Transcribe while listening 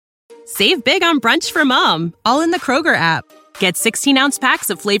Save big on brunch for mom, all in the Kroger app. Get 16-ounce packs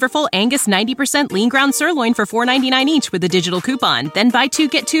of flavorful Angus 90% lean ground sirloin for $4.99 each with a digital coupon. Then buy 2,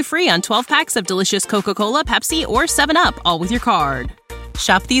 get 2 free on 12 packs of delicious Coca-Cola, Pepsi, or 7-Up, all with your card.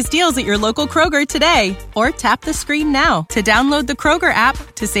 Shop these deals at your local Kroger today, or tap the screen now to download the Kroger app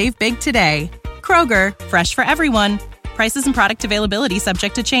to save big today. Kroger, fresh for everyone. Prices and product availability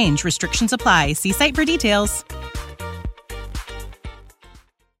subject to change. Restrictions apply. See site for details.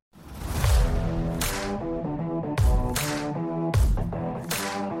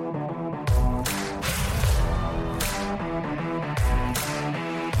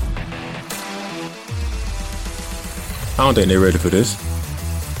 I don't think they're ready for this.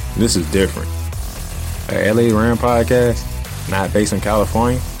 This is different. A LA Ram podcast, not based in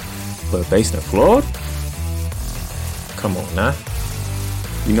California, but based in Florida? Come on now.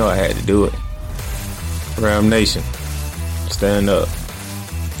 You know I had to do it. Ram Nation, stand up.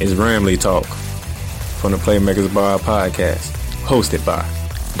 It's Ramley Talk from the Playmakers Bar podcast, hosted by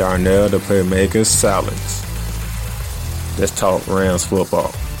Darnell the Playmakers Silence. Let's talk Rams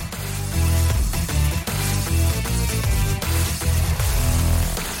football.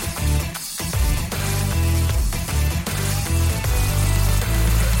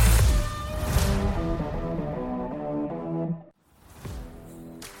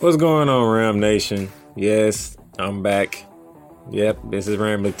 What's going on, Ram Nation? Yes, I'm back. Yep, this is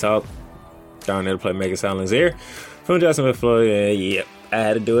Ramley Talk. Darnell the Playmaker Silence here from Jacksonville, Florida. And yep, I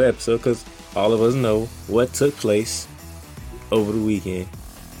had to do an episode because all of us know what took place over the weekend.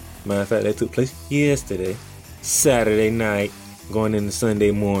 Matter of fact, that took place yesterday, Saturday night, going into Sunday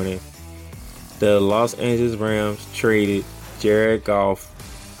morning. The Los Angeles Rams traded Jared Goff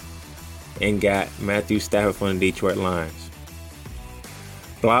and got Matthew Stafford from the Detroit Lions.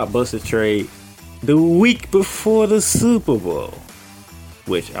 Blockbuster trade the week before the Super Bowl,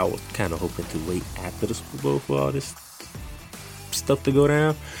 which I was kind of hoping to wait after the Super Bowl for all this stuff to go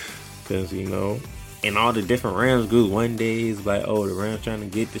down, because in all the different Rams groups, one day it's like, oh, the Rams trying to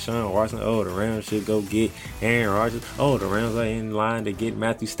get Deshaun Watson, oh, the Rams should go get Aaron Rodgers, oh, the Rams are in line to get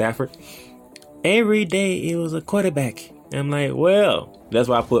Matthew Stafford. Every day it was a quarterback. I'm like, well, that's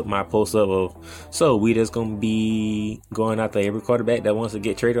why I put my post up of, so we just gonna be going after every quarterback that wants to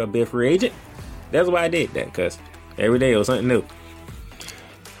get traded or be a free agent. That's why I did that, because every day it was something new.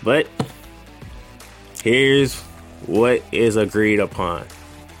 But here's what is agreed upon.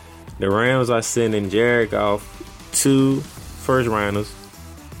 The Rams are sending Jared Goff 2 first rounders,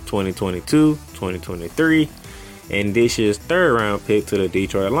 2022, 2023, and this year's third round pick to the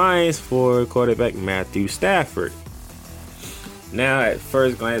Detroit Lions for quarterback Matthew Stafford. Now, at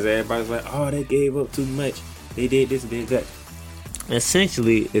first glance, everybody's like, oh, they gave up too much. They did this, did that.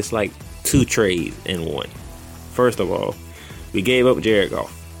 Essentially, it's like two trades in one. First of all, we gave up Jared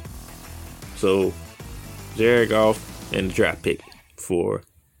Goff. So, Jared Goff and the draft pick for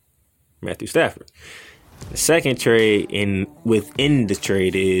Matthew Stafford. The second trade within the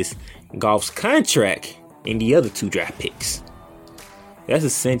trade is Goff's contract and the other two draft picks. That's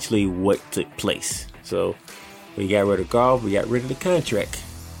essentially what took place. So, we got rid of Goff, we got rid of the contract.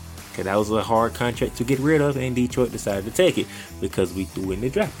 Because that was a hard contract to get rid of, and Detroit decided to take it because we threw in the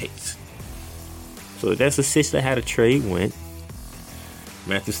draft picks. So that's essentially how the trade went.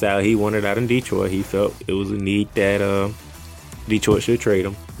 Matthew Stafford, he wanted out in Detroit. He felt it was a need that Detroit should trade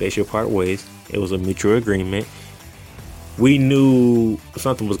him. They should part ways. It was a mutual agreement. We knew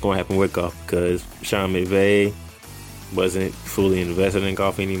something was going to happen with Goff because Sean McVay wasn't fully invested in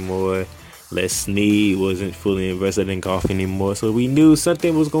Goff anymore. Les Snead wasn't fully invested in Goff anymore. So we knew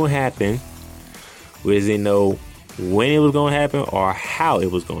something was going to happen. We didn't know when it was going to happen or how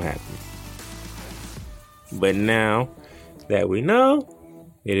it was going to happen. But now that we know,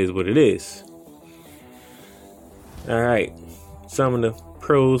 it is what it is. All right. Some of the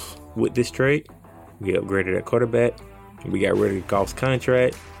pros with this trade: we upgraded at quarterback. We got rid of Goff's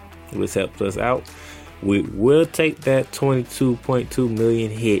contract, which helps us out. We will take that $22.2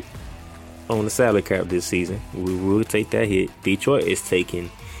 million hit on the salary cap this season. We will take that hit. Detroit is taking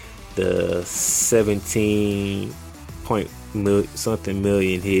the 17 point something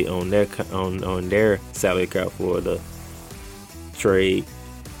million hit on their salary cap for the trade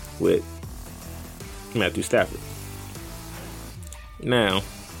with Matthew Stafford. Now,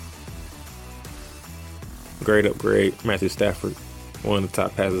 great upgrade. Matthew Stafford, one of the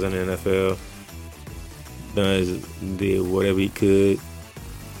top passers in the NFL. Did whatever he could.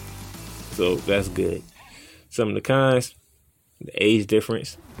 So that's good. Some of the cons, the age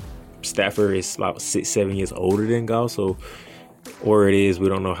difference. Stafford is about 6-7 years older than Goff, so word is we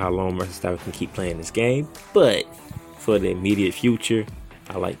don't know how long Matthew Stafford can keep playing this game. But for the immediate future,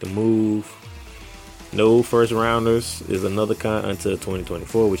 I like the move. No first rounders is another con until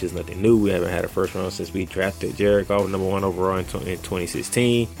 2024, which is nothing new. We haven't had a first round since we drafted Jared Goff number 1 overall in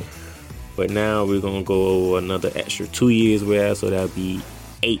 2016. But now we're gonna go another extra 2 years with us, so that'll be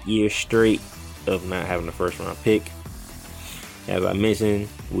 8 years straight of not having a first round pick. As I mentioned,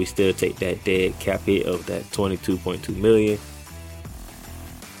 we still take that dead cap hit of that $22.2 million.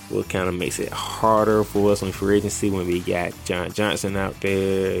 What kind of makes it harder for us on free agency when we got John Johnson out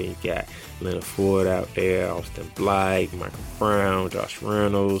there, you got Leonard Ford out there, Austin Blythe, Michael Brown, Josh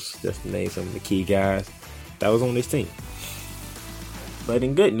Reynolds, just to name some of the key guys that was on this team. But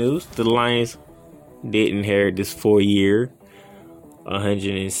in good news, the Lions did inherit this 4-year,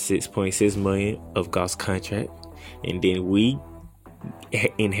 $106.6 million of Goff's contract, and then we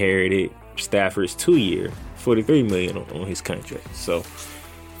inherited Stafford's 2-year, $43 million on his contract. So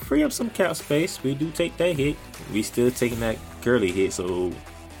free up some cap space. We do take that hit. We still taking that Gurley hit. So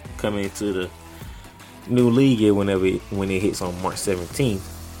coming into the new league year, when it hits on March 17th,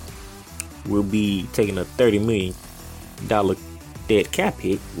 we'll be taking a $30 million dead cap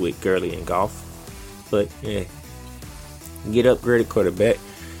hit with Gurley and Goff. But yeah, get upgraded quarterback.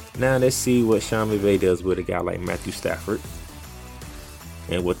 Now let's see what Sean McVay does with a guy like Matthew Stafford,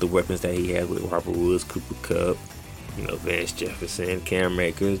 and what the weapons that he has with Robert Woods, Cooper Kupp, Vance Jefferson, Cam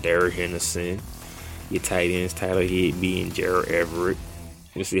Akers, Derrick Henderson, your tight ends, Tyler Higbee and Gerald Everett.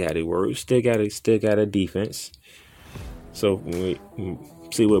 We'll see how they work. Still got a defense. So we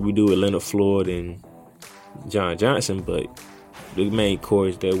see what we do with Leonard Floyd and John Johnson, but the main core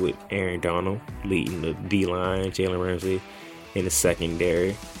is there with Aaron Donald leading the D-line, Jalen Ramsey in the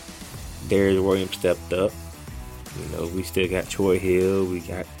secondary. Darius Williams stepped up. We still got Troy Hill. We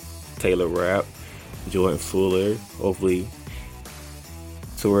got Taylor Rapp, Jordan Fuller. Hopefully,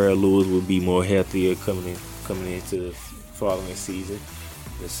 Terrell Lewis will be more healthier coming into the following season.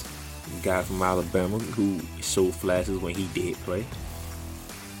 This guy from Alabama who showed flashes when he did play.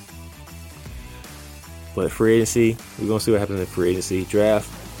 But free agency, we're gonna see what happens in free agency. Draft,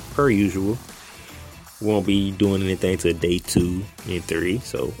 per usual. We won't be doing anything till day 2 and 3,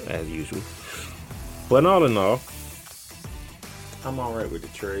 so as usual. But all in all, I'm alright with the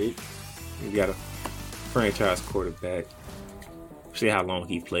trade. We got a franchise quarterback. See how long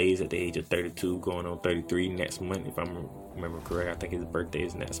he plays at the age of 32, going on 33 next month, if I remember correct. I think his birthday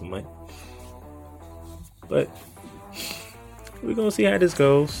is next month. But we're gonna see how this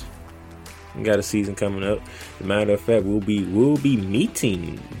goes. We got a season coming up. As a matter of fact, we'll be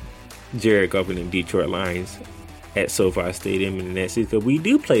meeting Jared Goff and the Detroit Lions at SoFi Stadium in the next season, because we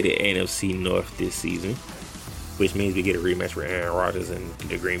do play the NFC North this season, which means we get a rematch for Aaron Rodgers and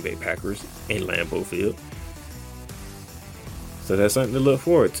the Green Bay Packers in Lambeau Field. So that's something to look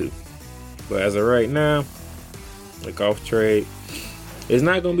forward to. But as of right now, the Goff trade is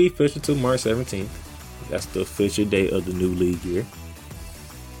not going to be official till March 17th. That's the official date of the new league year.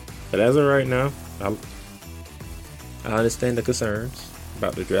 But as of right now, I understand the concerns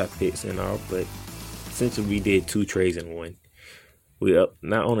about the draft picks and all, but essentially we did 2 trades in one.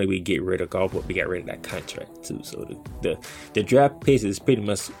 Not only we get rid of Goff, but we got rid of that contract too. So the draft picks is pretty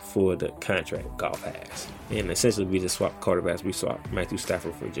much for the contract Goff has. And essentially we just swapped quarterbacks. We swapped Matthew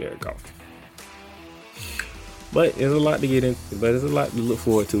Stafford for Jared Goff. But there's a lot to get in, but there's a lot to look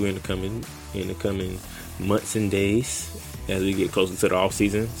forward to in the coming months and days as we get closer to the off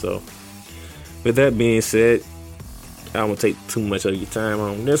season. So with that being said, I won't take too much of your time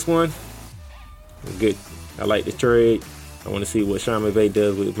on this one. Good. I like the trade. I want to see what Sean McVay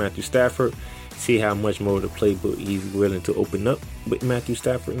does with Matthew Stafford. See how much more of the playbook he's willing to open up with Matthew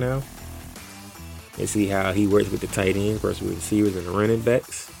Stafford now. And see how he works with the tight ends versus with receivers and the running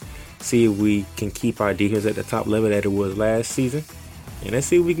backs. See if we can keep our defense at the top level that it was last season. And let's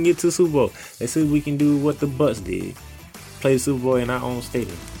see if we can get to the Super Bowl. Let's see if we can do what the Bucs did. Play the Super Bowl in our own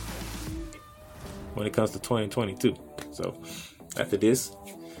stadium when it comes to 2022. So after this,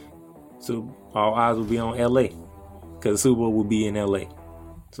 so all eyes will be on LA, because the Super Bowl will be in LA.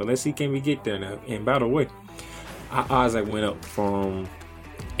 So let's see, can we get there now? And by the way, our odds have went up from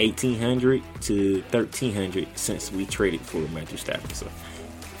 1,800 to 1,300 since we traded for Matthew Stafford. So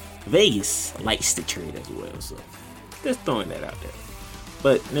Vegas likes to trade as well. So just throwing that out there.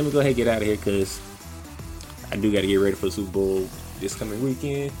 But let me go ahead and get out of here, because I do got to get ready for the Super Bowl this coming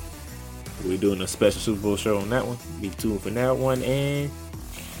weekend. We're doing a special Super Bowl show on that one. Be tuned for that one. And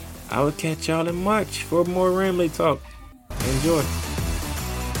I will catch y'all in March for more Ramley Talk. Enjoy.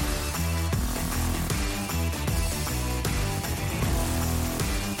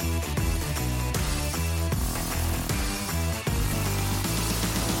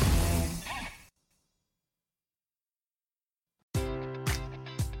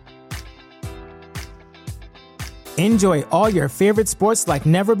 Enjoy all your favorite sports like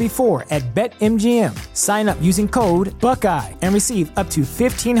never before at BetMGM. Sign up using code Buckeye and receive up to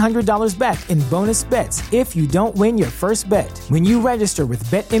 $1,500 back in bonus bets if you don't win your first bet. When you register with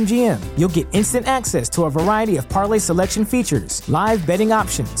BetMGM, you'll get instant access to a variety of parlay selection features, live betting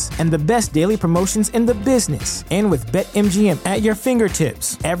options, and the best daily promotions in the business. And with BetMGM at your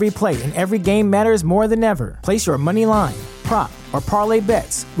fingertips, every play and every game matters more than ever. Place your money line, prop, or parlay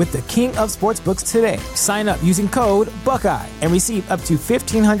bets with the king of sportsbooks today. Sign up using code Buckeye and receive up to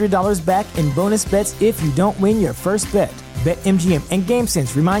 $1,500 back in bonus bets if you don't win your first bet. BetMGM and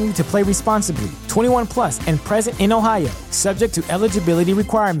GameSense remind you to play responsibly. 21 plus and present in Ohio, subject to eligibility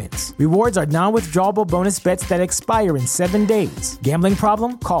requirements. Rewards are non-withdrawable bonus bets that expire in 7 days. Gambling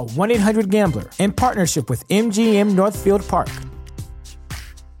problem? Call 1-800-GAMBLER in partnership with MGM Northfield Park.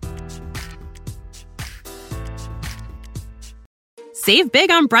 Save big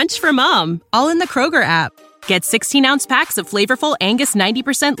on brunch for mom, all in the Kroger app. Get 16-ounce packs of flavorful Angus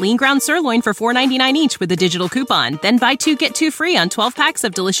 90% lean ground sirloin for $4.99 each with a digital coupon. Then buy 2, get 2 free on 12 packs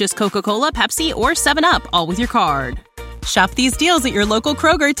of delicious Coca-Cola, Pepsi, or 7-Up, all with your card. Shop these deals at your local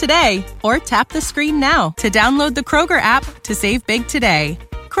Kroger today, or tap the screen now to download the Kroger app to save big today.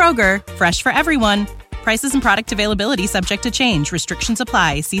 Kroger, fresh for everyone. Prices and product availability subject to change. Restrictions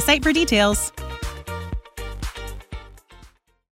apply. See site for details.